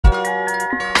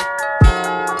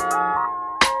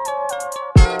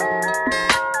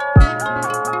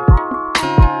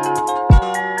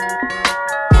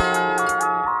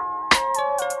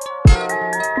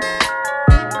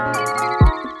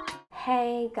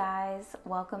guys,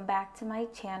 welcome back to my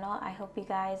channel. I hope you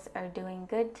guys are doing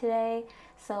good today.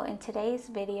 So in today's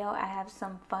video I have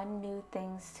some fun new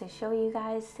things to show you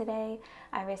guys today.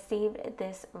 I received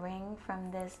this ring from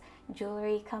this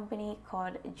jewelry company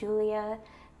called Jeulia.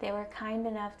 They were kind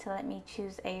enough to let me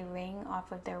choose a ring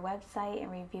off of their website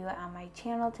and review it on my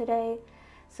channel today.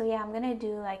 So yeah, I'm gonna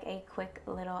do like a quick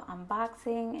little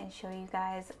unboxing and show you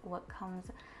guys what comes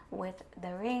with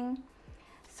the ring.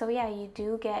 So yeah, you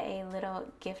do get a little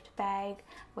gift bag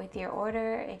with your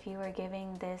order if you were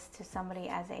giving this to somebody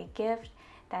as a gift.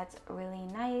 That's really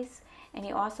nice. And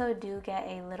you also do get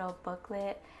a little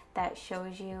booklet that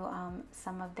shows you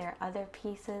some of their other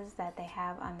pieces that they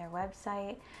have on their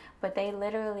website. But they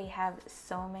literally have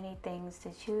so many things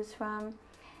to choose from.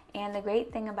 And the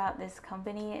great thing about this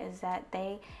company is that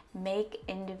they make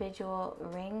individual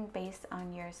ring based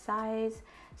on your size.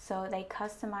 So they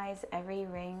customize every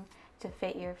ring to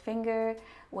fit your finger,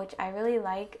 which I really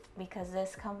like because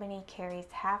this company carries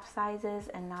half sizes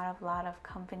and not a lot of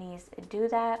companies do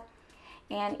that.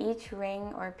 And each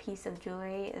ring or piece of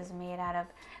jewelry is made out of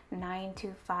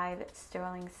 925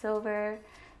 sterling silver,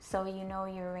 so you know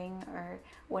your ring or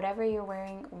whatever you're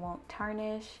wearing won't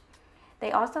tarnish.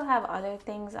 They also have other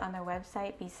things on their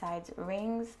website besides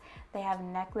rings. They have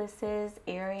necklaces,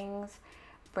 earrings,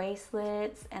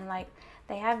 bracelets, and like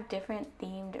they have different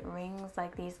themed rings,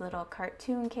 like these little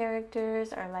cartoon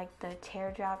characters, or like the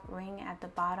teardrop ring at the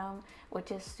bottom,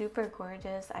 which is super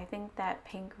gorgeous. I think that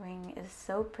pink ring is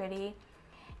so pretty,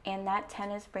 and that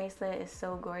tennis bracelet is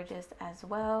so gorgeous as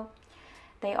well.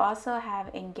 They also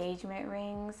have engagement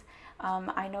rings.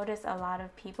 I noticed a lot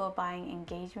of people buying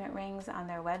engagement rings on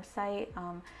their website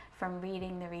from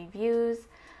reading the reviews.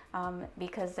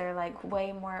 Because they're like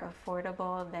way more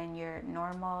affordable than your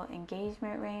normal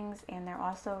engagement rings, and they're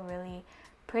also really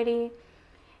pretty.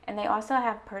 And they also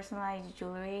have personalized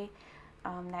jewelry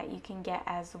that you can get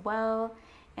as well.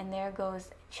 And there goes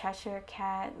Cheshire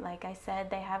Cat. Like I said,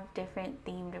 they have different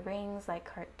themed rings like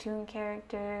cartoon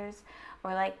characters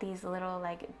or like these little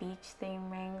like beach theme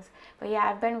rings. But yeah,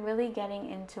 I've been really getting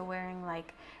into wearing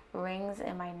like rings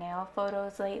in my nail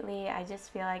photos lately. I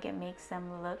just feel like it makes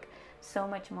them look so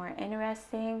much more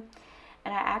interesting.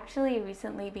 And I actually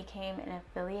recently became an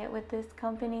affiliate with this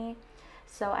company,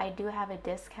 so I do have a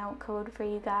discount code for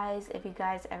you guys. If you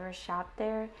guys ever shop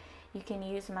there, you can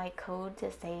use my code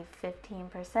to save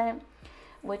 15%,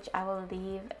 which I will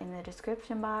leave in the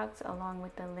description box along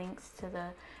with the links to the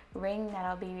ring that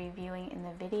I'll be reviewing in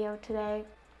the video today.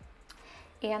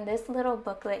 And this little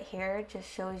booklet here just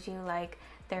shows you like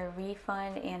their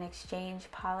refund and exchange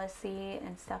policy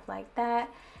and stuff like that,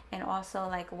 and also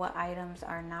like what items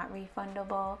are not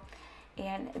refundable.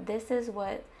 And this is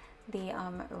what the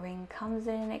ring comes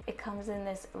in. It comes in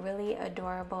this really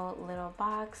adorable little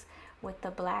box with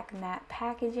the black matte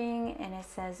packaging, and it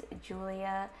says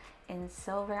Julia in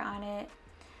silver on it.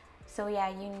 So yeah,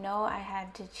 you know I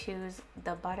had to choose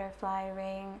the butterfly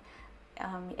ring.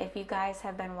 If you guys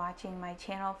have been watching my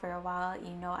channel for a while,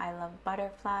 you know I love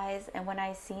butterflies, and when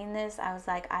I seen this I was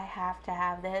like, I have to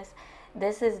have this.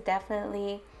 This is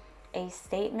definitely a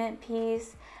statement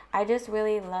piece. I just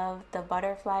really love the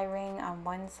butterfly ring on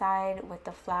one side with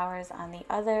the flowers on the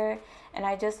other, and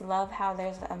I just love how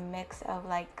there's a mix of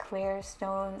like clear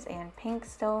stones and pink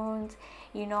stones.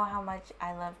 You know how much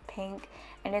I love pink,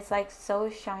 and it's like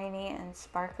so shiny and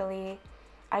sparkly.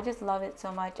 I just love it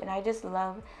so much, and I just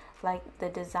love like the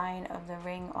design of the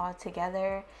ring all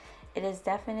together. It is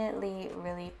definitely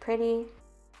really pretty.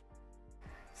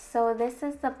 So this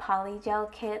is the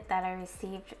polygel kit that I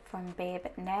received from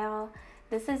BabeNail.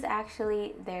 This is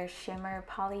actually their shimmer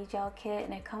polygel kit,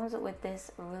 and it comes with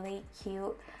this really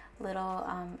cute little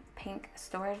pink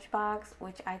storage box,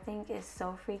 which I think is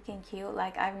so freaking cute.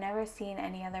 Like I've never seen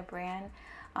any other brand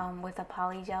with a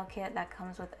polygel kit that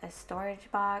comes with a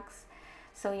storage box.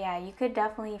 So yeah, you could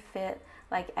definitely fit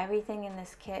like everything in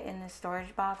this kit in the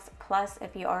storage box. Plus,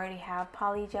 if you already have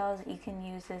polygels, you can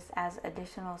use this as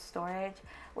additional storage,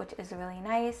 which is really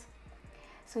nice.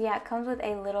 So yeah, it comes with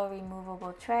a little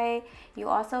removable tray. You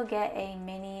also get a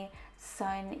mini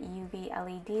sun UV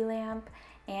LED lamp,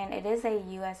 and it is a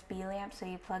USB lamp, so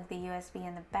you plug the USB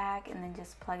in the back and then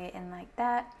just plug it in like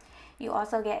that. You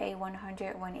also get a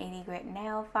 100/180 grit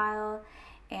nail file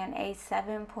and a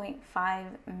 7.5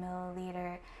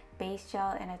 milliliter base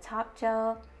gel and a top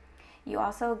gel. You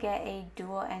also get a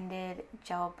dual-ended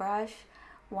gel brush.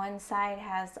 One side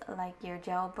has like your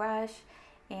gel brush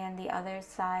and the other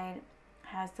side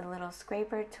has the little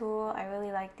scraper tool. I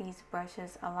really like these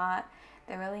brushes a lot.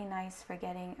 They're really nice for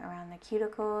getting around the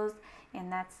cuticles,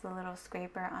 and that's the little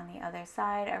scraper on the other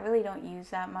side. I really don't use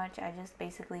that much. I just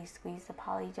basically squeeze the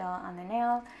polygel on the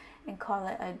nail and call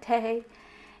it a day.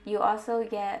 You also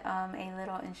get a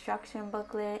little instruction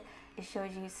booklet. It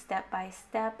shows you step by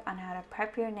step on how to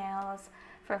prep your nails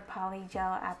for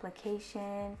polygel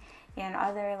application and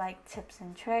other like tips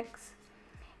and tricks.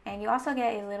 And you also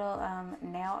get a little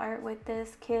nail art with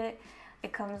this kit.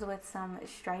 It comes with some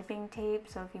striping tape,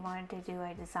 so if you wanted to do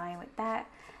a design with that,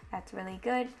 that's really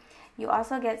good. You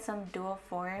also get some dual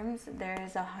forms.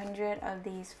 There's 100 of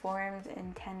these forms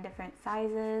in 10 different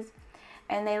sizes,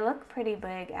 and they look pretty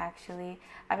big actually.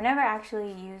 I've never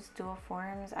actually used dual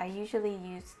forms. I usually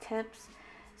use tips,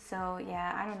 so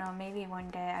yeah, I don't know, maybe one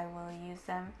day I will use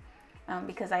them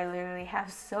because I literally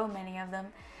have so many of them.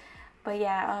 But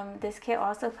yeah, this kit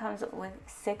also comes with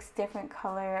 6 different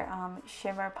color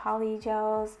shimmer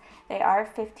polygels. They are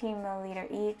 15 milliliter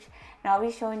each, and I'll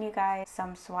be showing you guys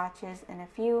some swatches in a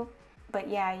few. But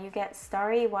yeah, you get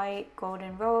starry white,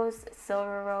 golden rose,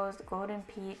 silver rose, golden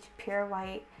peach, pure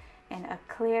white, and a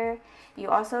clear. You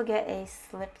also get a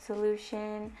slip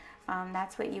solution.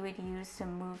 That's what you would use to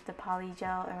move the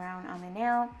polygel around on the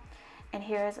nail. And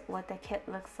here's what the kit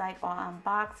looks like all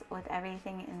unboxed with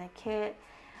everything in the kit.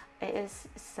 It is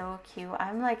so cute.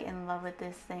 I'm like in love with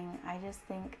this thing. I just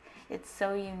think it's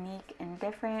so unique and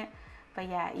different. But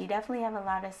yeah, you definitely have a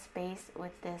lot of space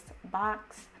with this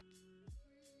box.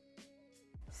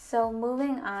 So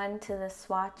moving on to the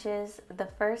swatches, the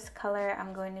first color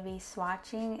I'm going to be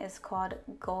swatching is called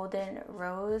Golden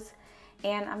Rose.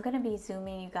 And I'm going to be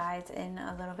zooming you guys in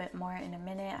a little bit more in a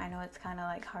minute. I know it's kind of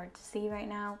like hard to see right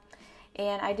now.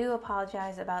 And I do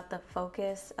apologize about the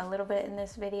focus a little bit in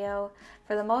this video.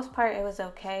 For the most part, it was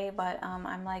okay, but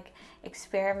I'm like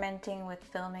experimenting with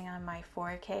filming on my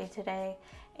 4K today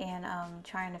and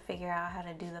trying to figure out how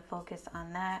to do the focus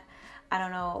on that. I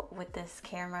don't know, with this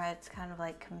camera, it's kind of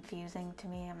like confusing to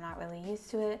me. I'm not really used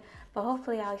to it, but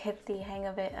hopefully I'll get the hang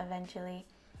of it eventually.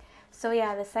 So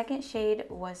yeah, the second shade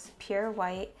was Pure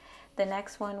White. The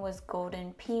next one was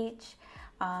Golden Peach.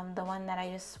 The one that I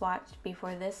just swatched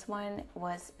before this one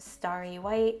was Starry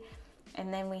White,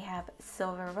 and then we have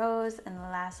Silver Rose, and the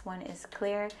last one is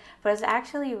Clear. But I was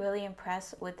actually really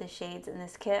impressed with the shades in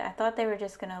this kit. I thought they were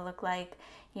just gonna look like,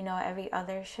 you know, every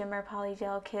other shimmer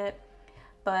polygel kit,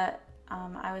 but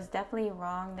I was definitely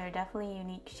wrong. They're definitely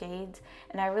unique shades,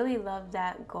 and I really love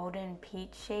that Golden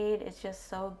Peach shade. It's just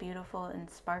so beautiful and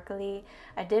sparkly.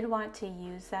 I did want to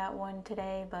use that one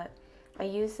today, but I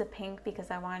used the pink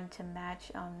because I wanted to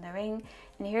match the ring.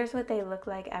 And here's what they look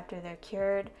like after they're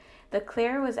cured. The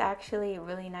clear was actually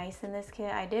really nice in this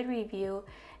kit. I did review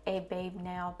a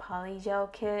BabeNail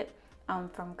Polygel kit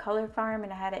from Color Farm,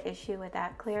 and I had an issue with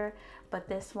that clear, but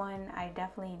this one I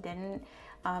definitely didn't.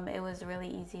 It was really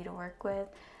easy to work with.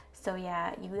 So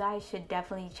yeah, you guys should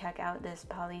definitely check out this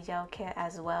polygel kit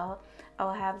as well.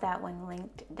 I'll have that one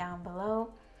linked down below.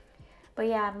 But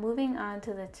yeah, moving on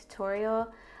to the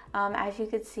tutorial. As you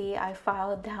could see, I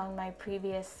filed down my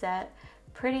previous set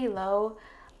pretty low,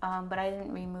 but I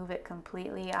didn't remove it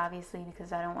completely, obviously,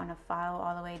 because I don't want to file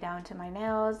all the way down to my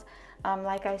nails.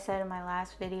 Like I said in my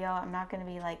last video, I'm not going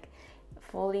to be like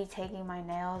fully taking my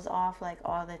nails off like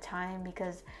all the time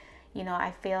because, you know,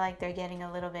 I feel like they're getting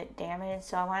a little bit damaged,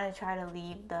 so I want to try to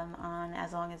leave them on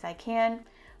as long as I can.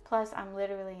 Plus, I'm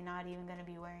literally not even going to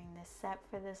be wearing this set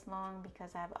for this long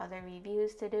because I have other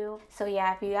reviews to do. So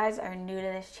yeah, if you guys are new to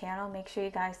this channel, make sure you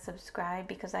guys subscribe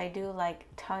because I do like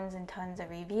tons and tons of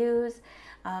reviews.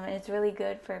 And it's really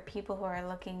good for people who are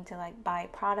looking to like buy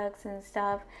products and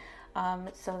stuff,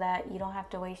 so that you don't have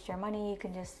to waste your money. You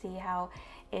can just see how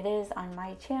it is on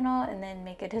my channel and then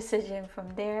make a decision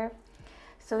from there.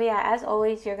 So yeah, as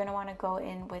always, you're going to want to go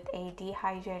in with a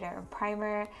dehydrator or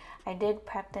primer. I did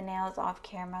prep the nails off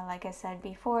camera like I said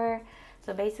before.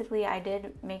 So basically I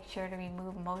did make sure to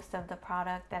remove most of the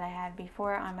product that I had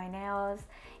before on my nails,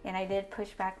 and I did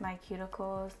push back my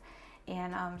cuticles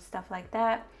and stuff like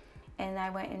that. And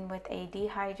I went in with a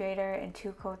dehydrator and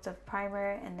 2 coats of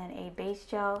primer and then a base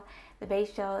gel. The base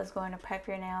gel is going to prep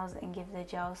your nails and give the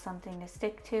gel something to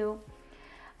stick to.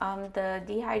 The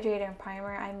dehydrator and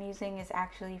primer I'm using is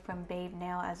actually from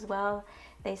BabeNail as well.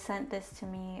 They sent this to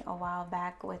me a while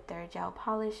back with their gel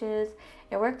polishes.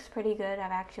 It works pretty good.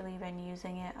 I've actually been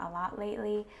using it a lot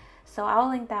lately. So I'll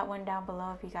link that one down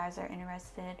below if you guys are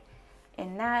interested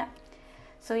in that.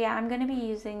 So yeah, I'm going to be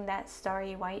using that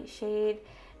Starry White shade.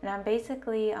 And I'm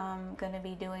basically going to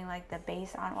be doing like the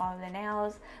base on all of the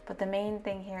nails. But the main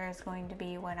thing here is going to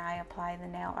be when I apply the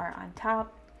nail art on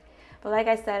top. But like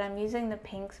I said, I'm using the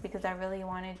pinks because I really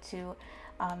wanted to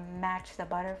match the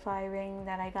butterfly ring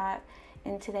that I got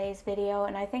in today's video,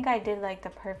 and I think I did like the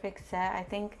perfect set. I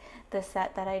think the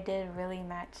set that I did really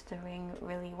matched the ring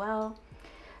really well.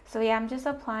 So yeah, I'm just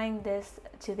applying this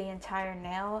to the entire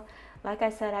nail. Like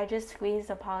I said, I just squeezed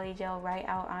the polygel right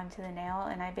out onto the nail,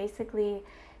 and I basically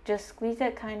just squeeze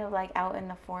it kind of like out in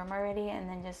the form already and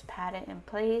then just pat it in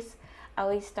place. I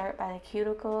always start by the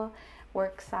cuticle,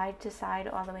 work side to side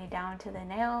all the way down to the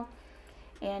nail.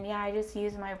 And yeah, I just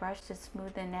use my brush to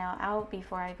smooth the nail out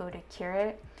before I go to cure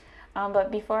it.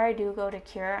 But before I do go to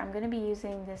cure, I'm going to be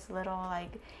using this little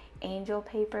like angel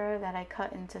paper that I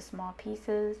cut into small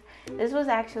pieces. This was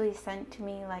actually sent to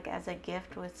me like as a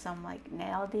gift with some like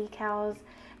nail decals,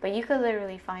 but you could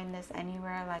literally find this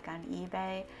anywhere, like on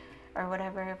eBay or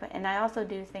whatever. And I also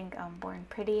do think Born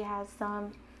Pretty has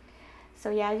some. So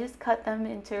yeah, I just cut them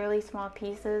into really small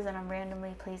pieces and I'm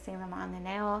randomly placing them on the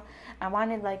nail. I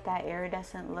wanted like that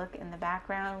iridescent look in the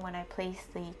background when I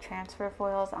placed the transfer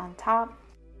foils on top.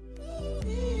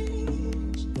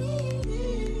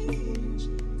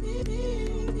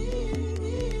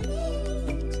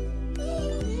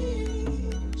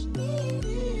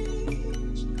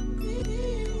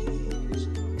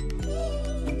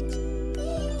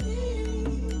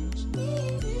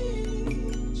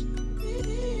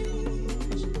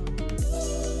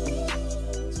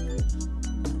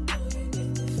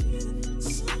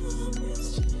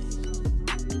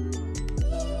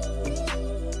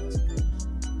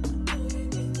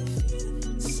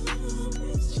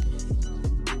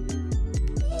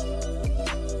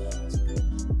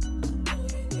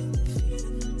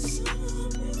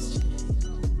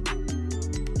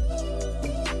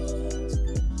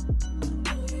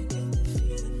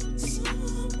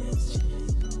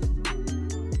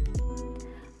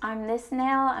 On this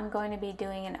nail, I'm going to be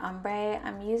doing an ombre.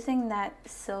 I'm using that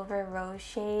silver rose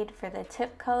shade for the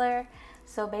tip color.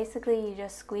 So basically you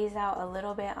just squeeze out a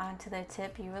little bit onto the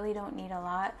tip. You really don't need a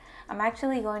lot. I'm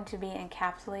actually going to be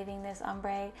encapsulating this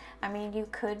ombre. I mean, you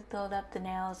could build up the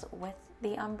nails with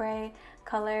the ombre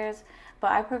colors,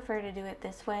 but I prefer to do it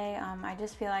this way. I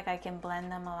just feel like I can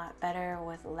blend them a lot better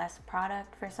with less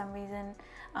product for some reason,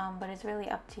 but it's really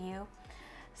up to you.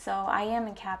 So I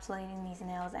am encapsulating these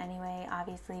nails anyway,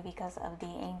 obviously because of the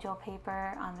angel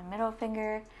paper on the middle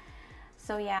finger.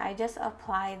 So yeah, I just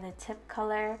apply the tip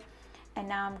color and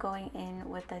now I'm going in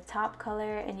with the top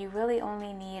color, and you really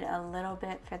only need a little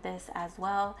bit for this as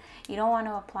well. You don't want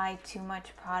to apply too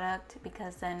much product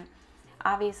because then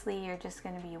obviously you're just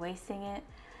going to be wasting it.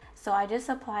 So I just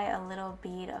apply a little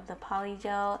bead of the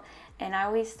polygel, and I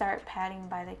always start patting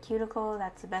by the cuticle.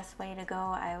 That's the best way to go.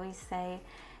 I always say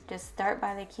just start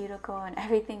by the cuticle and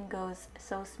everything goes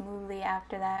so smoothly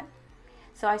after that.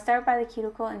 So I start by the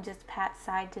cuticle and just pat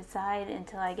side to side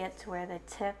until I get to where the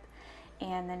tip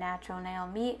and the natural nail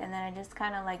meet, and then I just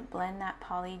kind of like blend that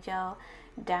polygel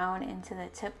down into the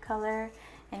tip color.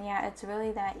 And yeah, it's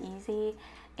really that easy,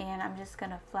 and I'm just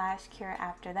gonna flash cure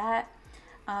after that.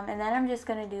 And then I'm just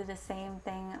gonna do the same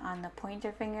thing on the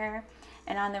pointer finger,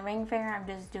 and on the ring finger I'm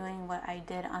just doing what I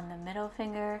did on the middle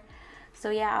finger.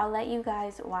 So yeah, I'll let you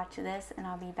guys watch this and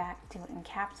I'll be back to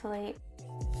encapsulate.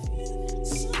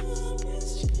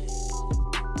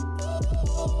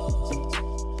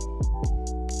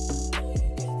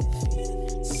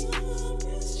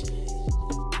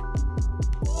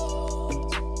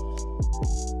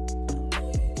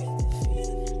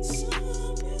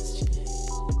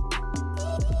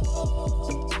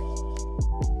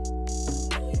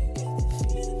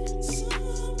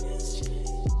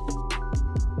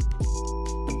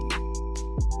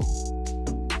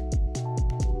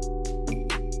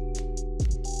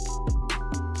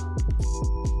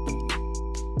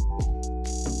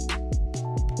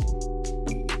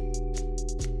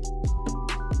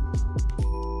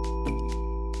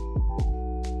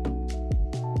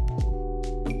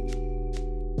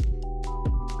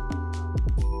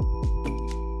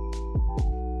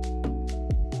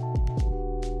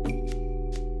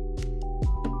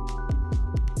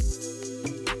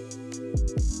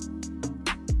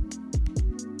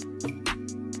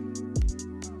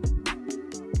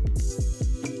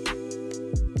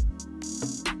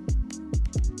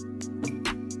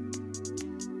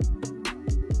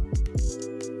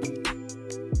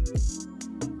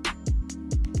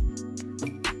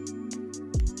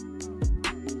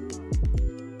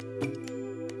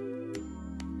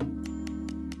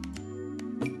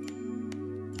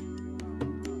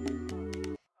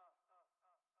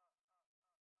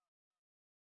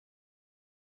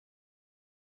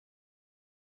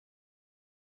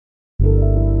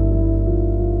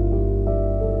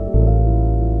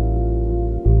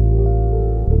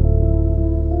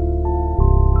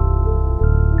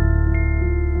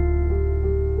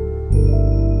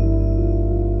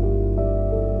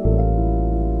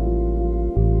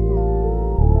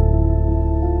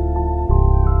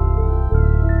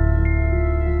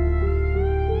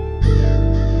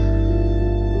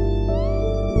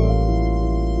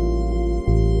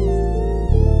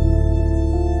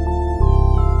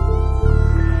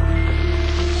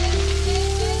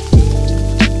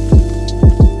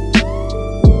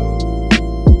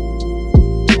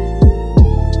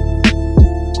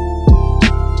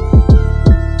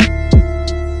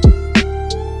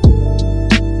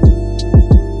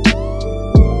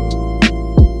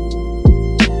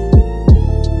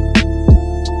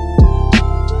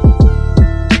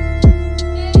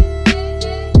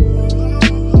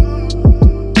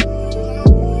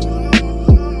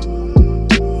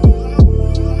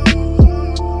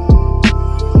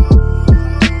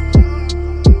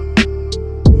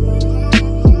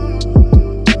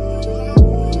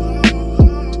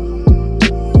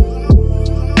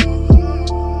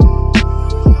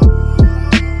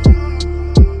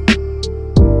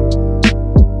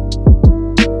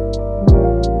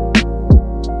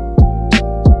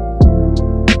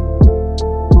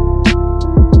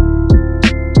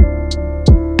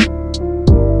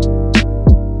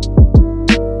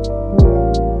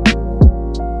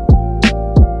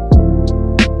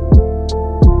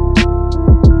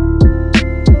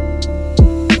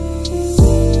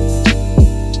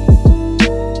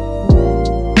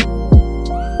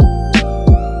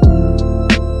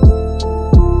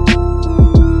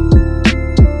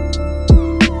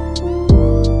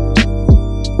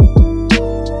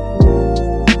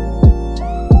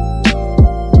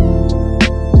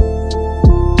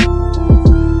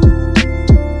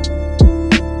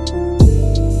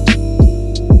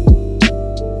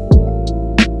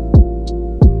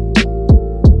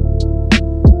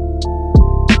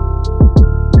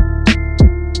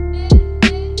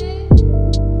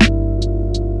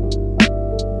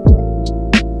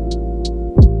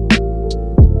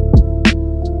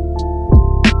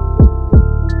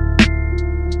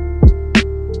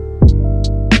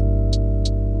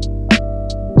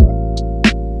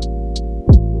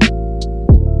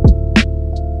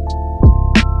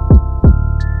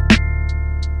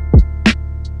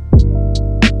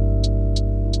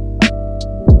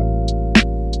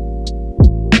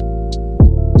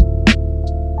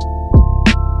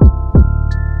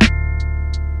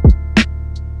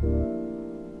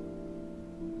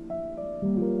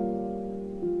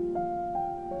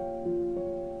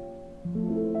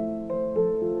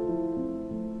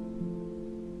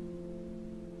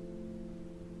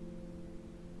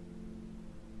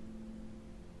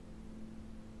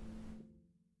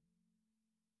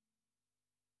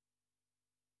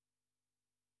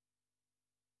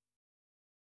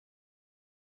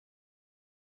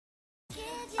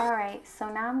 Alright, so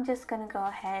now I'm just going to go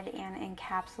ahead and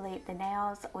encapsulate the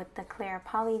nails with the clear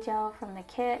polygel from the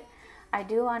kit. I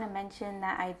do want to mention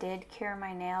that I did cure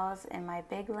my nails in my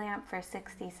big lamp for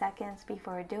 60 seconds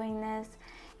before doing this.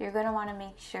 You're going to want to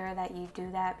make sure that you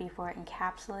do that before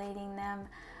encapsulating them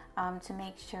to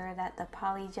make sure that the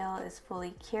polygel is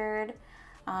fully cured.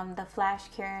 The flash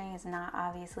curing is not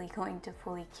obviously going to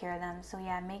fully cure them, so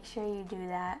yeah, make sure you do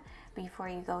that before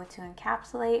you go to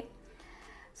encapsulate.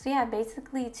 So yeah,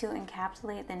 basically to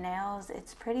encapsulate the nails,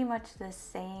 it's pretty much the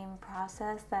same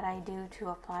process that I do to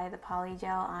apply the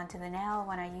polygel onto the nail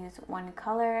when I use one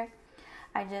color.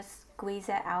 I just squeeze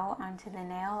it out onto the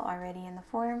nail already in the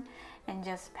form and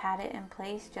just pat it in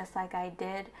place just like I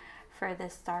did for the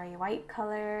starry white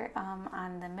color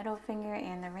on the middle finger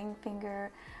and the ring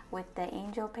finger with the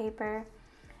angel paper.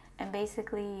 And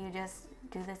basically you just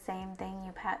do the same thing.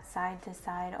 You pat side to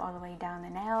side all the way down the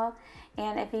nail,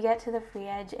 and if you get to the free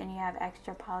edge and you have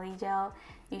extra polygel,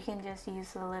 you can just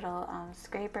use the little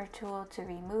scraper tool to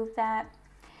remove that.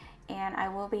 And I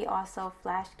will be also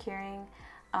flash curing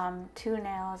 2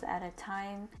 nails at a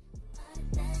time.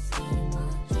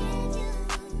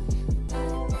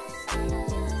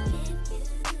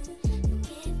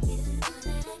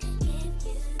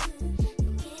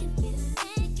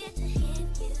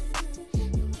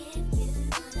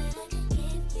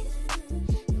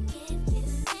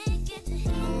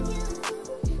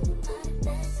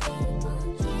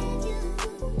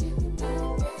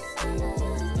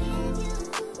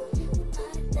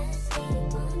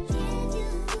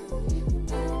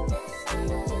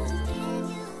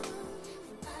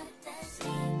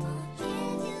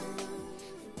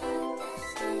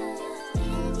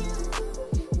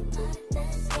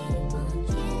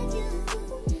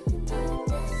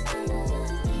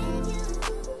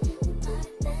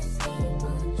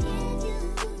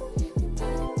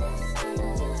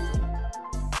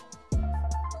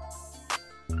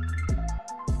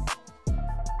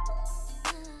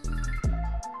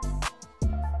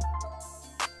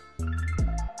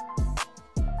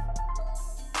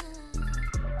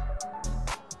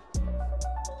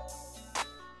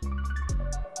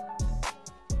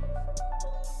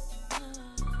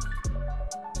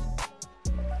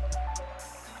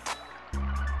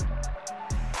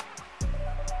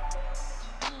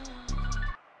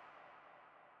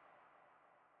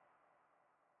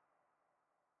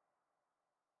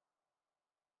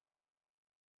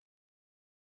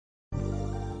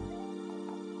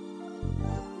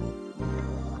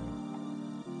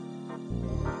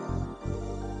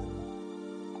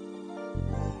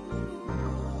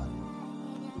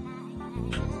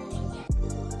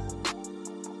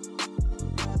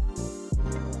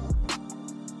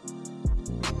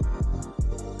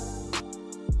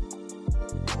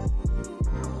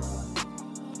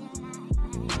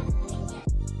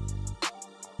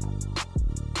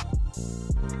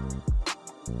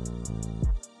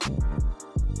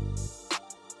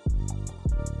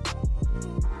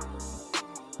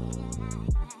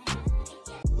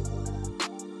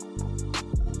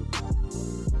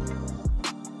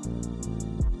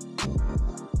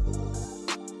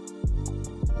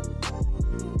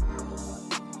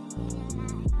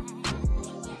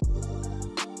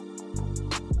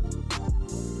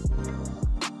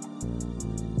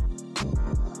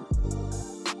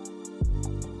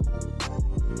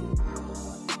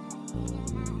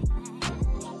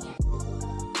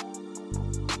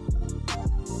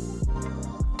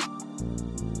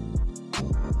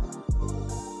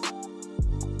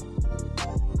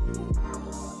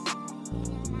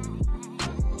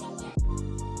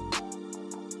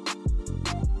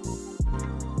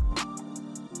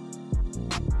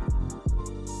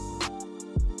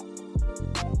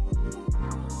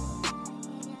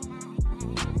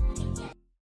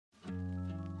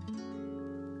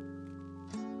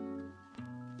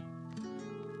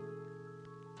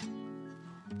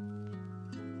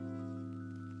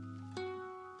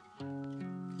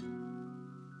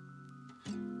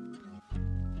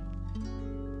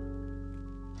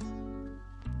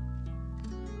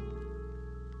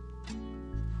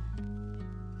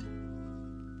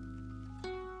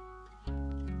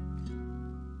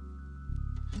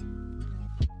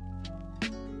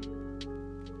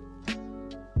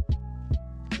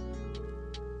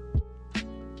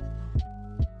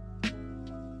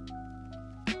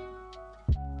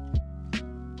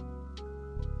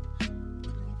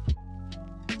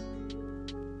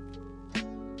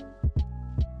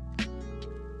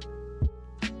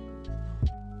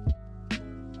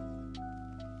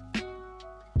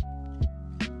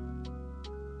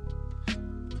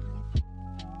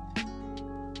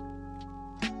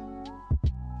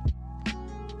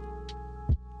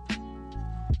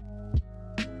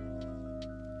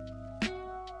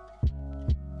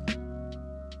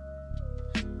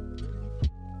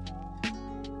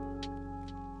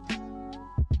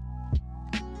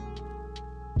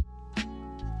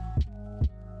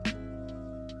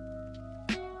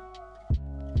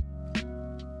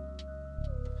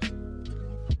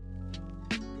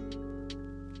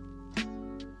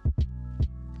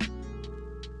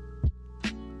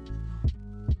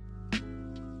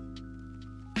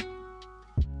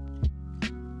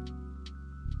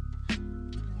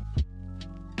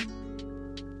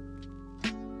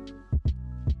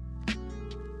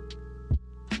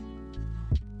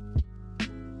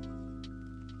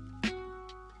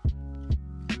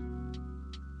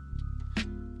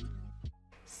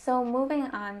 So moving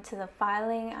on to the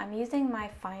filing, I'm using my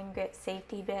fine grit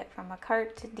safety bit from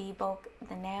MAKARTT to debulk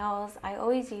the nails. I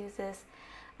always use this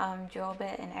drill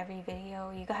bit in every video.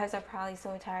 You guys are probably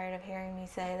so tired of hearing me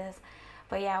say this,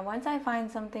 but yeah, once I find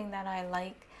something that I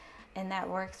like and that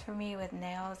works for me with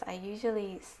nails, I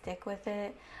usually stick with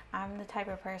it. I'm the type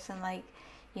of person, like,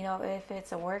 you know, if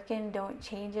it's working, don't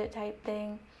change it type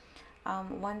thing.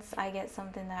 Once I get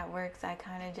something that works, I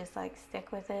kind of just like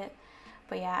stick with it.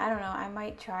 But yeah, I don't know, I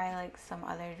might try like some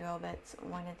other drill bits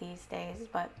one of these days,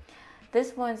 but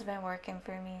this one's been working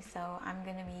for me, so I'm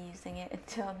gonna be using it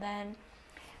until then.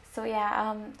 So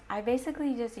yeah, I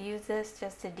basically just use this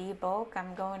just to debulk.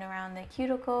 I'm going around the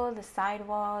cuticle, the side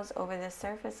walls, over the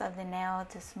surface of the nail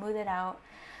to smooth it out.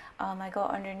 I go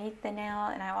underneath the nail,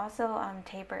 and I also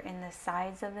taper in the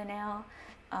sides of the nail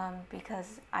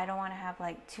because I don't want to have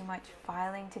like too much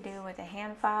filing to do with a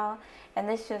hand file, and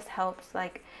this just helps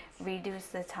like reduce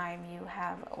the time you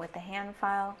have with the hand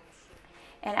file.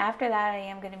 And after that, I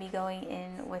am going to be going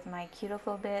in with my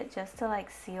cuticle bit just to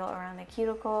like seal around the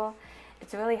cuticle.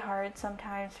 It's really hard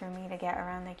sometimes for me to get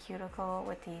around the cuticle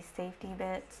with these safety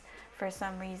bits for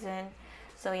some reason.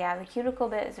 So yeah, the cuticle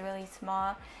bit is really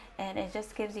small, and it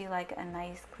just gives you like a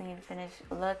nice clean finish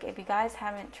look. If you guys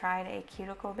haven't tried a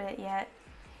cuticle bit yet,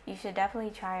 you should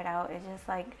definitely try it out. It just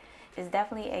like is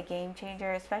definitely a game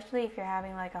changer, especially if you're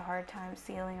having like a hard time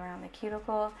sealing around the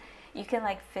cuticle. You can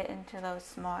like fit into those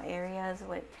small areas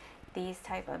with these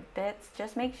type of bits.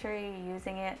 Just make sure you're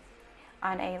using it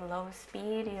on a low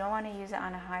speed. You don't want to use it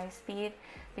on a high speed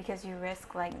because you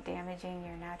risk like damaging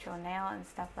your natural nail and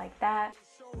stuff like that.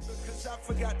 Cause I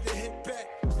forgot to hit back,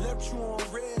 left you on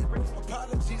red.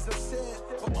 Apologies I said,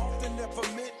 but often never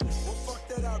meant. Well, fuck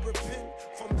that, I repent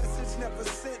for message never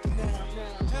sent now.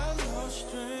 Hello,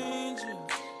 stranger.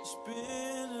 It's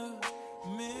been a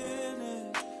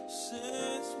minute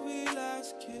since we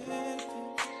last kicked it.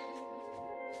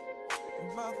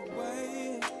 And by the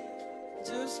way,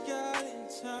 just got in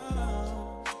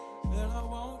town, and I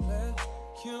won't let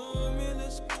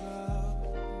cumulus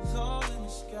clouds all in the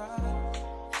sky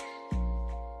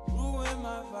ruin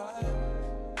my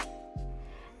vibe.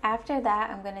 After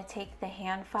that, I'm going to take the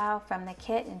hand file from the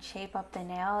kit and shape up the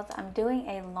nails. I'm doing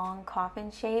a long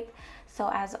coffin shape,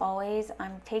 so as always,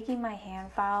 I'm taking my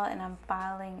hand file and I'm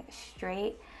filing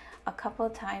straight a couple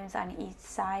times on each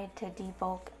side to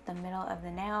debulk the middle of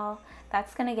the nail.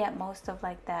 That's going to get most of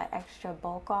like that extra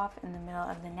bulk off in the middle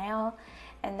of the nail.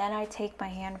 And then I take my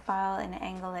hand file and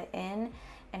angle it in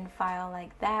and file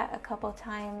like that a couple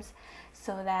times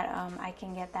so that I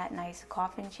can get that nice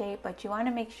coffin shape. But you want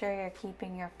to make sure you're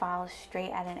keeping your file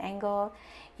straight at an angle.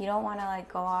 You don't want to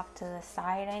like go off to the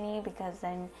side any, because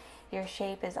then your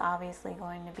shape is obviously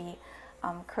going to be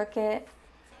crooked.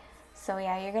 So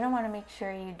yeah, you're going to want to make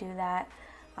sure you do that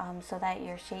so that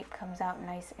your shape comes out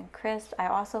nice and crisp. I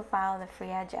also file the free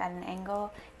edge at an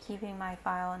angle, keeping my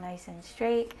file nice and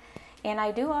straight. And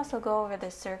I do also go over the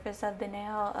surface of the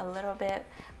nail a little bit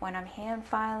when I'm hand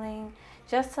filing,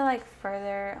 just to like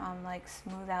further like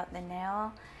smooth out the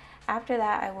nail. After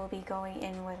that, I will be going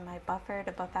in with my buffer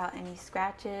to buff out any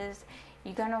scratches.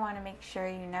 You're going to want to make sure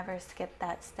you never skip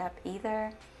that step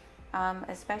either.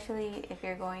 Especially if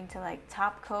you're going to like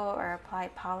top coat or apply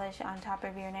polish on top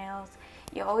of your nails.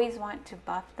 You always want to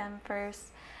buff them first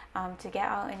to get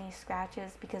out any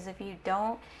scratches, because if you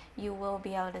don't, you will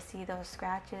be able to see those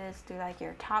scratches through like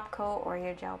your top coat or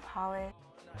your gel polish.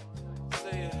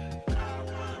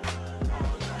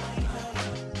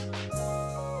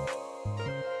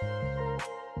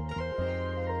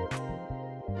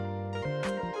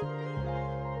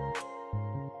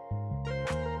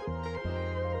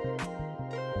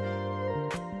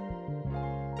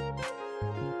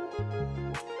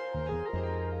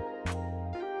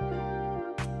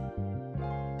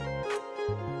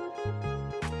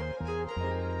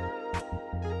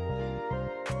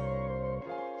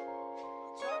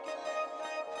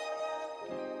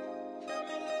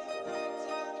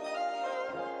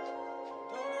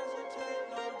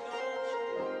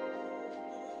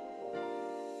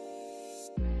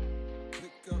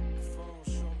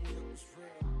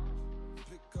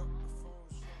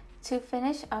 To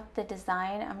finish up the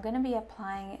design, I'm going to be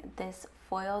applying this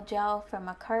foil gel from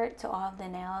MAKARTT to all of the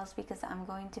nails, because I'm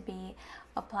going to be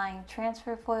applying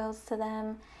transfer foils to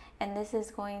them, and this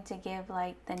is going to give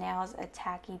like the nails a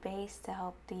tacky base to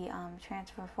help the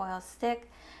transfer foil stick.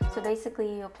 So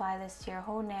basically you apply this to your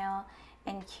whole nail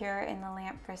and cure in the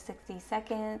lamp for 60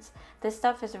 seconds. This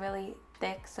stuff is really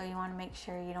thick, so you want to make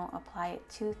sure you don't apply it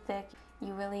too thick.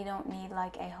 You really don't need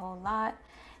like a whole lot.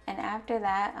 And after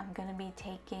that, I'm going to be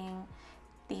taking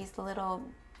these little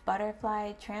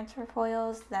butterfly transfer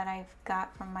foils that I've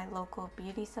got from my local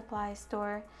beauty supply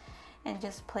store, and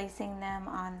just placing them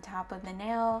on top of the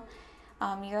nail.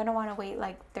 You're gonna want to wait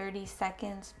like 30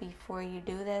 seconds before you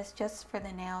do this, just for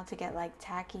the nail to get like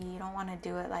tacky. You don't want to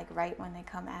do it like right when they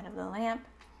come out of the lamp.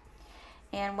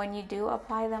 And when you do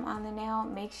apply them on the nail,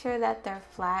 make sure that they're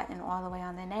flat and all the way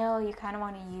on the nail. You kind of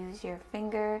want to use your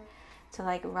finger to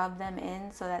like rub them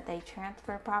in so that they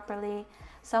transfer properly.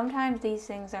 Sometimes these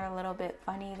things are a little bit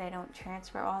funny, they don't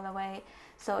transfer all the way.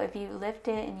 So if you lift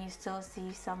it and you still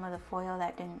see some of the foil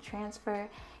that didn't transfer,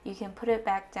 you can put it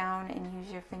back down and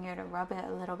use your finger to rub it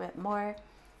a little bit more,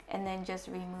 and then just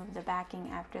remove the backing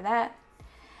after that.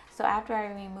 So after I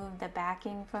remove the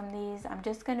backing from these, I'm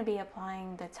just going to be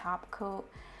applying the top coat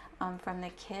from the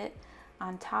kit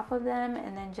on top of them,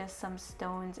 and then just some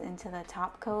stones into the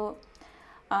top coat.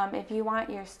 If you want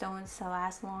your stones to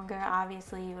last longer,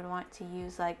 obviously you would want to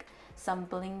use like some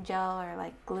bling gel or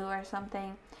like glue or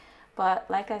something. But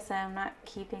like I said, I'm not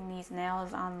keeping these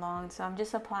nails on long, so I'm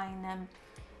just applying them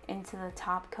into the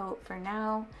top coat for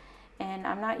now. And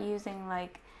I'm not using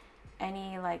like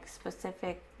any like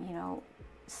specific, you know,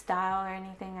 style or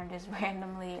anything. I'm just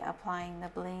randomly applying the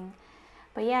bling.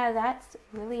 But yeah, that's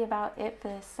really about it for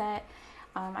this set.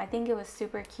 I think it was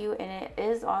super cute, and it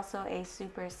is also a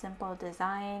super simple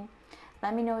design.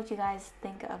 Let me know what you guys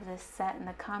think of this set in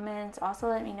the comments. Also,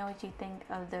 let me know what you think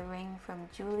of the ring from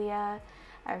Jeulia.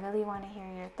 I really want to hear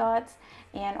your thoughts.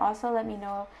 And also let me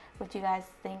know what you guys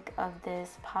think of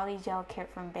this polygel kit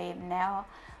from BabeNail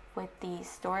with the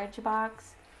storage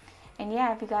box. And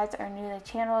yeah, if you guys are new to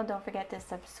the channel, don't forget to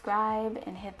subscribe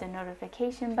and hit the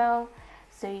notification bell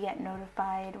so you get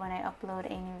notified when I upload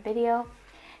a new video.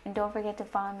 And don't forget to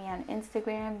follow me on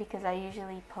Instagram, because I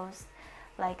usually post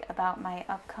like about my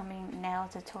upcoming nail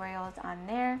tutorials on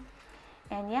there.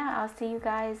 And yeah, I'll see you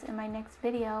guys in my next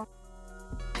video.